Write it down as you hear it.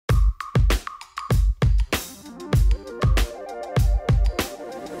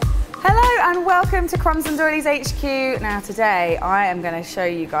and welcome to Crumbs Doilies HQ. Now today I am going to show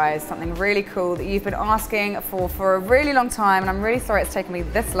you guys something really cool that you've been asking for a really long time, and I'm really sorry it's taken me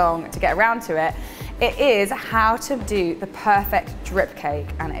this long to get around to it. It is how to do the perfect drip cake,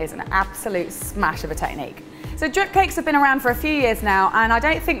 and it is an absolute smash of a technique. So drip cakes have been around for a few years now, and I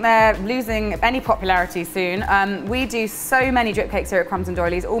don't think they're losing any popularity soon. We do so many drip cakes here at Crumbs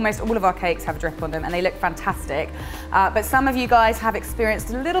Doilies. Almost all of our cakes have drip on them and they look fantastic. But some of you guys have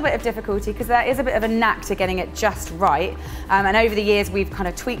experienced a little bit of difficulty because there is a bit of a knack to getting it just right. And over the years we've kind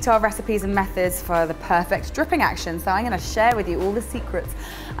of tweaked our recipes and methods for the perfect dripping action. So I'm going to share with you all the secrets.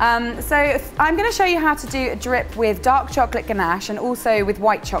 So I'm going to show you how to do a drip with dark chocolate ganache and also with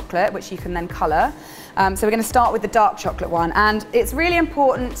white chocolate, which you can then colour. So we're going to start with the dark chocolate one, and it's really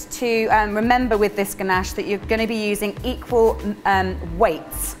important to remember with this ganache that you're going to be using equal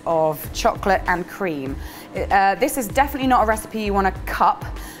weights of chocolate and cream. This is definitely not a recipe you want to cup,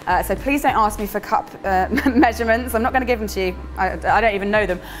 so please don't ask me for cup measurements. I'm not going to give them to you, I don't even know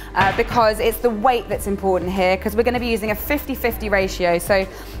them, because it's the weight that's important here, because we're going to be using a 50-50 ratio. So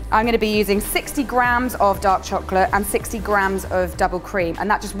I'm going to be using 60 grams of dark chocolate and 60 grams of double cream, and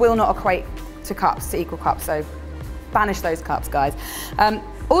that just will not equate to cups, to equal cups, so banish those cups, guys.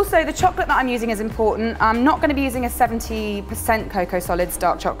 Also, the chocolate that I'm using is important. I'm not going to be using a 70% cocoa solids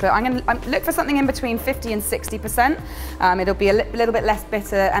dark chocolate. I'm going to look for something in between 50 and 60%. It'll be a little bit less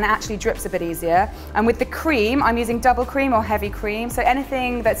bitter and it actually drips a bit easier. And with the cream, I'm using double cream or heavy cream, so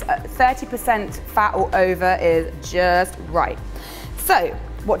anything that's 30% fat or over is just right. So,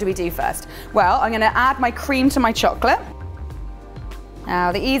 what do we do first? Well, I'm going to add my cream to my chocolate.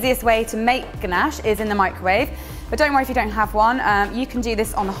 Now, the easiest way to make ganache is in the microwave, but don't worry if you don't have one. You can do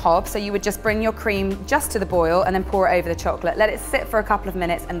this on the hob, so you would just bring your cream just to the boil and then pour it over the chocolate. Let it sit for a couple of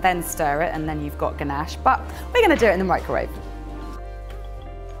minutes and then stir it, and then you've got ganache, but we're going to do it in the microwave.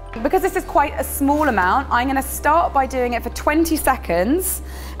 Because this is quite a small amount, I'm going to start by doing it for 20 seconds,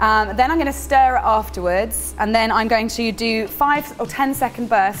 then I'm going to stir it afterwards, and then I'm going to do 5 or 10 second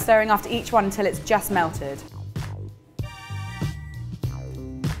bursts, stirring after each one until it's just melted.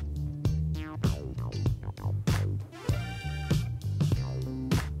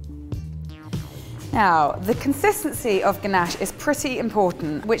 Now, the consistency of ganache is pretty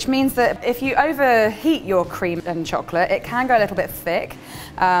important, which means that if you overheat your cream and chocolate, it can go a little bit thick.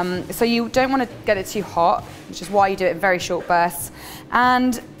 So you don't want to get it too hot, which is why you do it in very short bursts.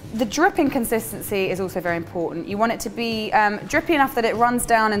 And the dripping consistency is also very important. You want it to be drippy enough that it runs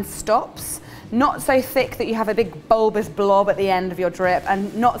down and stops, not so thick that you have a big bulbous blob at the end of your drip,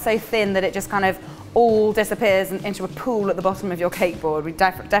 and not so thin that it just kind of all disappears into a pool at the bottom of your cake board. We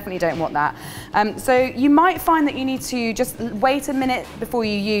definitely don't want that. So you might find that you need to just wait a minute before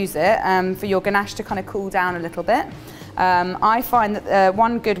you use it for your ganache to kind of cool down a little bit. I find that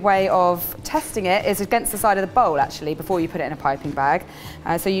one good way of testing it is against the side of the bowl, actually, before you put it in a piping bag.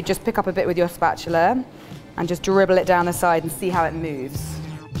 So you just pick up a bit with your spatula and just dribble it down the side and see how it moves.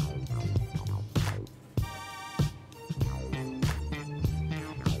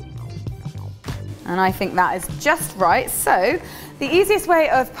 And I think that is just right. So the easiest way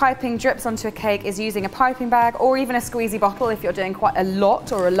of piping drips onto a cake is using a piping bag or even a squeezy bottle if you're doing quite a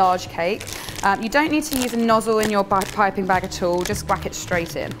lot or a large cake. You don't need to use a nozzle in your piping bag at all, just whack it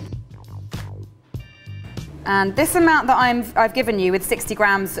straight in. And this amount that I've given you with 60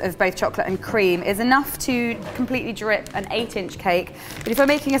 grams of both chocolate and cream is enough to completely drip an 8-inch cake. But if you're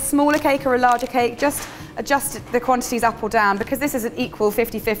making a smaller cake or a larger cake, just adjust the quantities up or down. Because this is an equal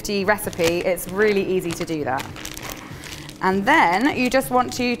 50-50 recipe, it's really easy to do that. And then you just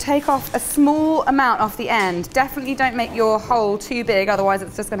want to take off a small amount off the end. Definitely don't make your hole too big, otherwise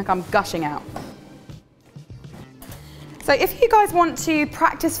it's just going to come gushing out. So if you guys want to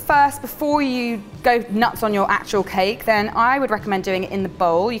practice first before you go nuts on your actual cake, then I would recommend doing it in the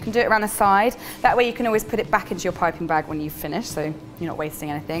bowl. You can do it around the side. That way you can always put it back into your piping bag when you've finished, so you're not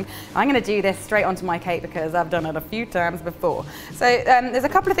wasting anything. I'm going to do this straight onto my cake because I've done it a few times before. So there's a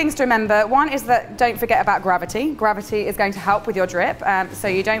couple of things to remember. One is that don't forget about gravity. Gravity is going to help with your drip, so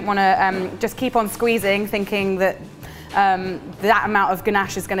you don't want to just keep on squeezing thinking that that amount of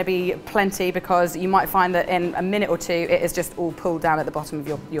ganache is going to be plenty, because you might find that in a minute or two it is just all pulled down at the bottom of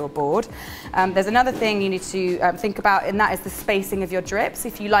your board. There's another thing you need to think about, and that is the spacing of your drips.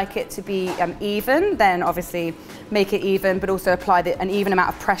 If you like it to be even, then obviously make it even, but also apply an even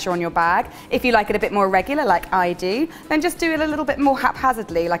amount of pressure on your bag. If you like it a bit more regular, like I do, then just do it a little bit more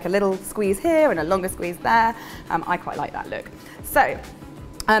haphazardly, like a little squeeze here and a longer squeeze there. I quite like that look. So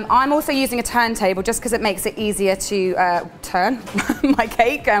I'm also using a turntable just because it makes it easier to turn my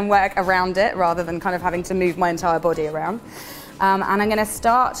cake and work around it rather than kind of having to move my entire body around. And I'm going to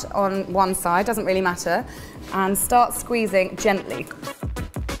start on one side, doesn't really matter, and start squeezing gently.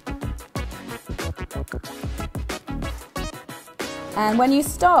 And when you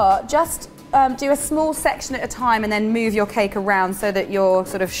start, just do a small section at a time and then move your cake around so that you're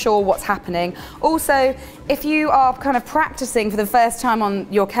sort of sure what's happening. Also, if you are kind of practicing for the first time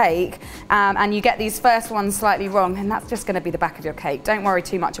on your cake and you get these first ones slightly wrong, then that's just going to be the back of your cake. Don't worry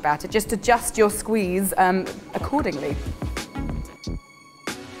too much about it. Just adjust your squeeze accordingly.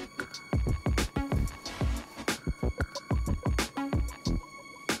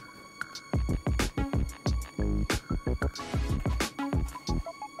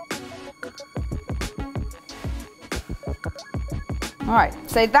 All right,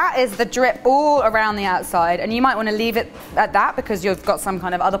 so that is the drip all around the outside, and you might want to leave it at that because you've got some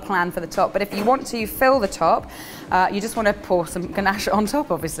kind of other plan for the top. But if you want to fill the top, you just want to pour some ganache on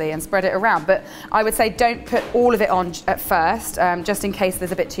top, obviously, and spread it around. But I would say don't put all of it on at first, just in case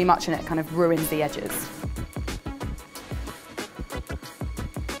there's a bit too much and it kind of ruins the edges.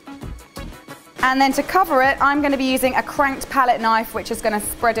 And then to cover it, I'm going to be using a cranked palette knife, which is going to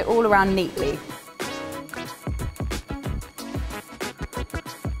spread it all around neatly.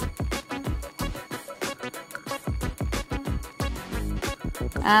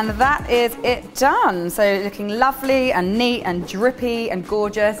 And that is it done. So looking lovely and neat and drippy and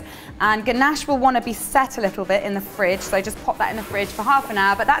gorgeous. And ganache will want to be set a little bit in the fridge, so just pop that in the fridge for half an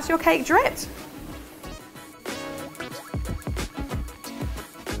hour, but that's your cake dripped.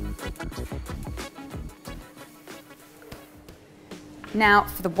 Now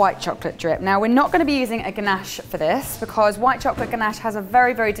for the white chocolate drip. Now we're not going to be using a ganache for this because white chocolate ganache has a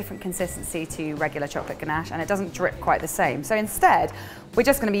very, very different consistency to regular chocolate ganache and it doesn't drip quite the same. So instead, we're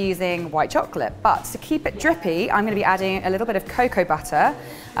just going to be using white chocolate. But to keep it drippy, I'm going to be adding a little bit of cocoa butter,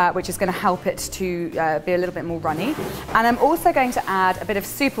 which is going to help it to be a little bit more runny. And I'm also going to add a bit of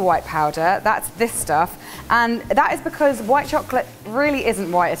Superwhite powder. That's this stuff. And that is because white chocolate really isn't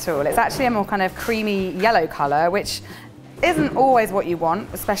white at all. It's actually a more kind of creamy yellow colour, which isn't always what you want,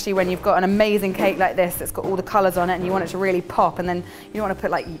 especially when you've got an amazing cake like this that's got all the colours on it and you want it to really pop, and then you don't want to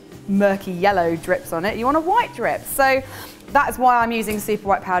put like murky yellow drips on it, you want a white drip. So that is why I'm using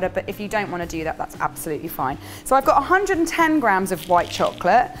Superwhite powder, but if you don't want to do that, that's absolutely fine. So I've got 110 grams of white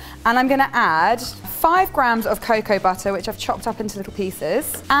chocolate and I'm going to add 5 grams of cocoa butter, which I've chopped up into little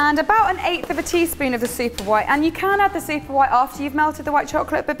pieces, and about 1/8 of a teaspoon of the Superwhite. And you can add the Superwhite after you've melted the white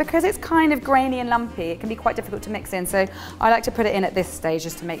chocolate, but because it's kind of grainy and lumpy, it can be quite difficult to mix in. So I like to put it in at this stage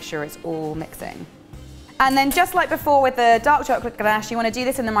just to make sure it's all mixing. And then just like before with the dark chocolate ganache, you want to do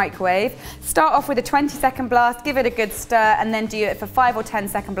this in the microwave. Start off with a 20-second blast, give it a good stir, and then do it for 5 or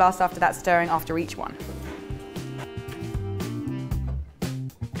 10-second blasts after that, stirring after each one.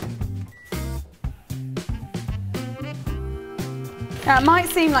 Now it might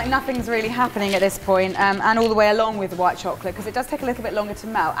seem like nothing's really happening at this point, and all the way along with the white chocolate, because it does take a little bit longer to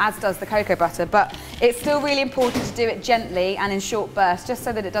melt, as does the cocoa butter, but it's still really important to do it gently and in short bursts, just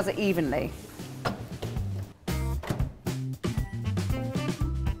so that it does it evenly.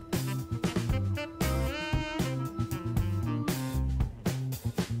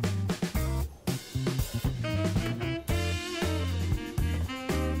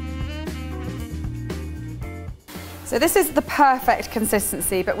 So this is the perfect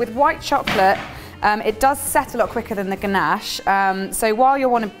consistency, but with white chocolate, it does set a lot quicker than the ganache. So while you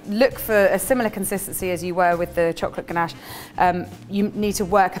want to look for a similar consistency as you were with the chocolate ganache, you need to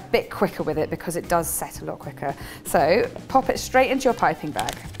work a bit quicker with it because it does set a lot quicker. So pop it straight into your piping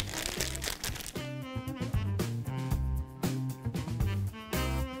bag.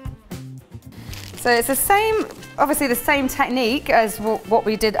 So it's the same, obviously the same technique as what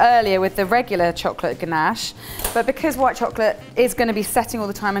we did earlier with the regular chocolate ganache, but because white chocolate is going to be setting all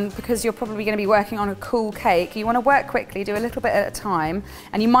the time and because you're probably going to be working on a cool cake, you want to work quickly, do a little bit at a time,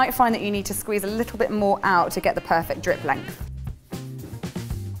 and you might find that you need to squeeze a little bit more out to get the perfect drip length.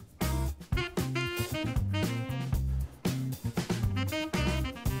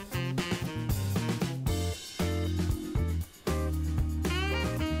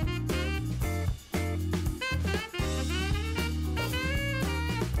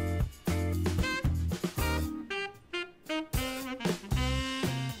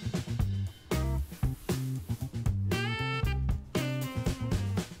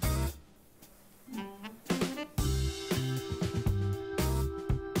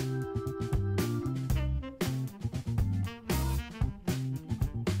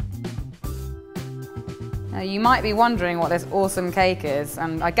 Now you might be wondering what this awesome cake is,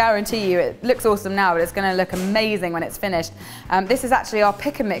 and I guarantee you it looks awesome now, but it's going to look amazing when it's finished. This is actually our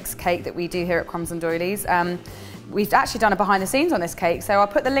pick and mix cake that we do here at Crumbs Doilies. we've actually done a behind the scenes on this cake, so I'll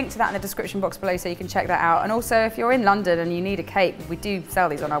put the link to that in the description box below so you can check that out. And also, if you're in London and you need a cake, we do sell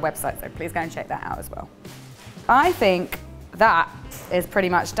these on our website, so please go and check that out as well. I think that is pretty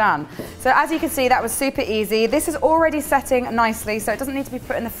much done. So as you can see, that was super easy. This is already setting nicely, so it doesn't need to be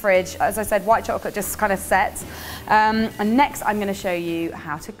put in the fridge. As I said, white chocolate just kind of sets. And next, I'm going to show you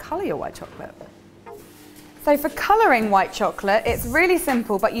how to colour your white chocolate. So for colouring white chocolate, it's really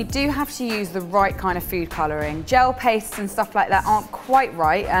simple, but you do have to use the right kind of food colouring. Gel pastes and stuff like that aren't quite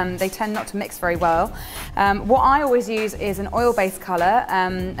right, they tend not to mix very well. What I always use is an oil-based colour.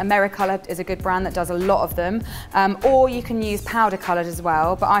 AmeriColor is a good brand that does a lot of them, or you can use powder coloured as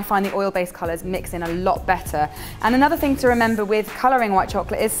well, but I find the oil-based colours mix in a lot better. And another thing to remember with colouring white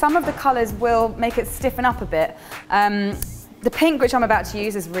chocolate is some of the colours will make it stiffen up a bit. The pink, which I'm about to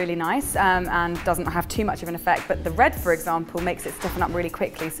use, is really nice and doesn't have too much of an effect, but the red, for example, makes it stiffen up really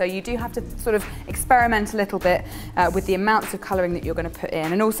quickly. So you do have to sort of experiment a little bit with the amounts of colouring that you're going to put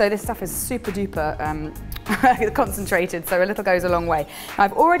in. And also, this stuff is super duper concentrated, so a little goes a long way.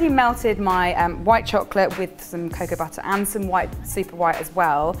 I've already melted my white chocolate with some cocoa butter and some super white as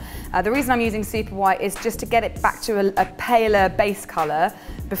well. The reason I'm using super white is just to get it back to a paler base colour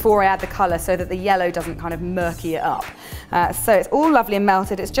before I add the colour, so that the yellow doesn't kind of murky it up. So it's all lovely and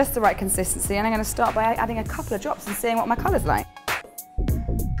melted, it's just the right consistency, and I'm going to start by adding a couple of drops and seeing what my colour's like.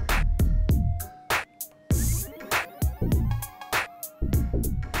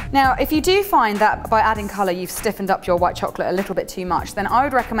 Now, if you do find that by adding colour you've stiffened up your white chocolate a little bit too much, then I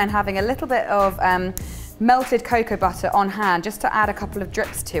would recommend having a little bit of melted cocoa butter on hand, just to add a couple of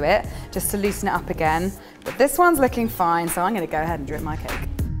drips to it, just to loosen it up again. But this one's looking fine, so I'm going to go ahead and drip my cake.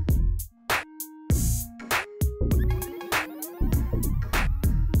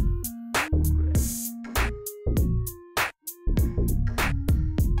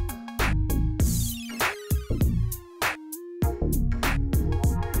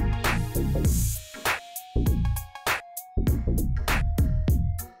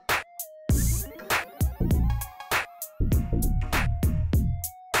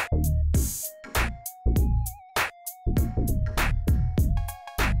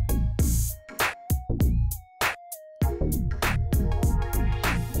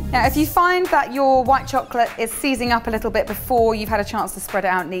 Now, if you find that your white chocolate is seizing up a little bit before you've had a chance to spread it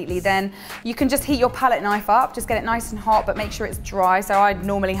out neatly, then you can just heat your palette knife up, just get it nice and hot, but make sure it's dry. So I'd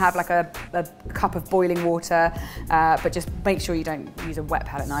normally have like a cup of boiling water, but just make sure you don't use a wet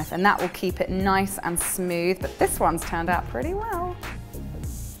palette knife, and that will keep it nice and smooth. But this one's turned out pretty well.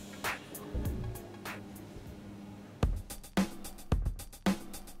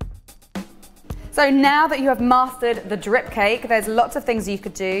 So now that you have mastered the drip cake, there's lots of things you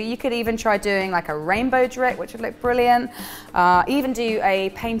could do. You could even try doing like a rainbow drip, which would look brilliant. Even do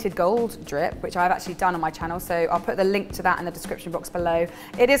a painted gold drip, which I've actually done on my channel. So I'll put the link to that in the description box below.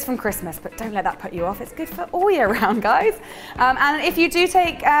 It is from Christmas, but don't let that put you off. It's good for all year round, guys. And if you do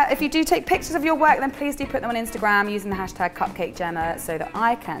take pictures of your work, then please do put them on Instagram using the hashtag CupcakeJemma, so that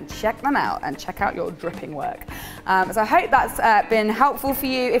I can check them out and check out your dripping work. So I hope that's been helpful for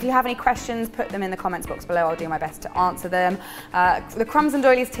you. If you have any questions, put them in the comments box below. I'll do my best to answer them. The Crumbs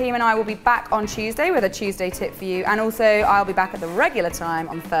Doilies team and I will be back on Tuesday with a Tuesday tip for you, and also I'll be back at the regular time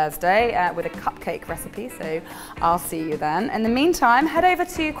on Thursday with a cupcake recipe, so I'll see you then. In the meantime, head over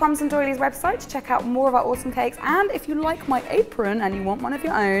to Crumbs Doilies website to check out more of our awesome cakes, and if you like my apron and you want one of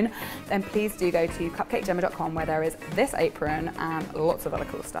your own, then please do go to CupcakeJemma.com, where there is this apron and lots of other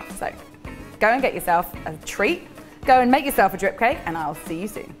cool stuff. So go and get yourself a treat, go and make yourself a drip cake, and I'll see you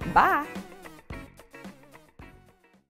soon. Bye!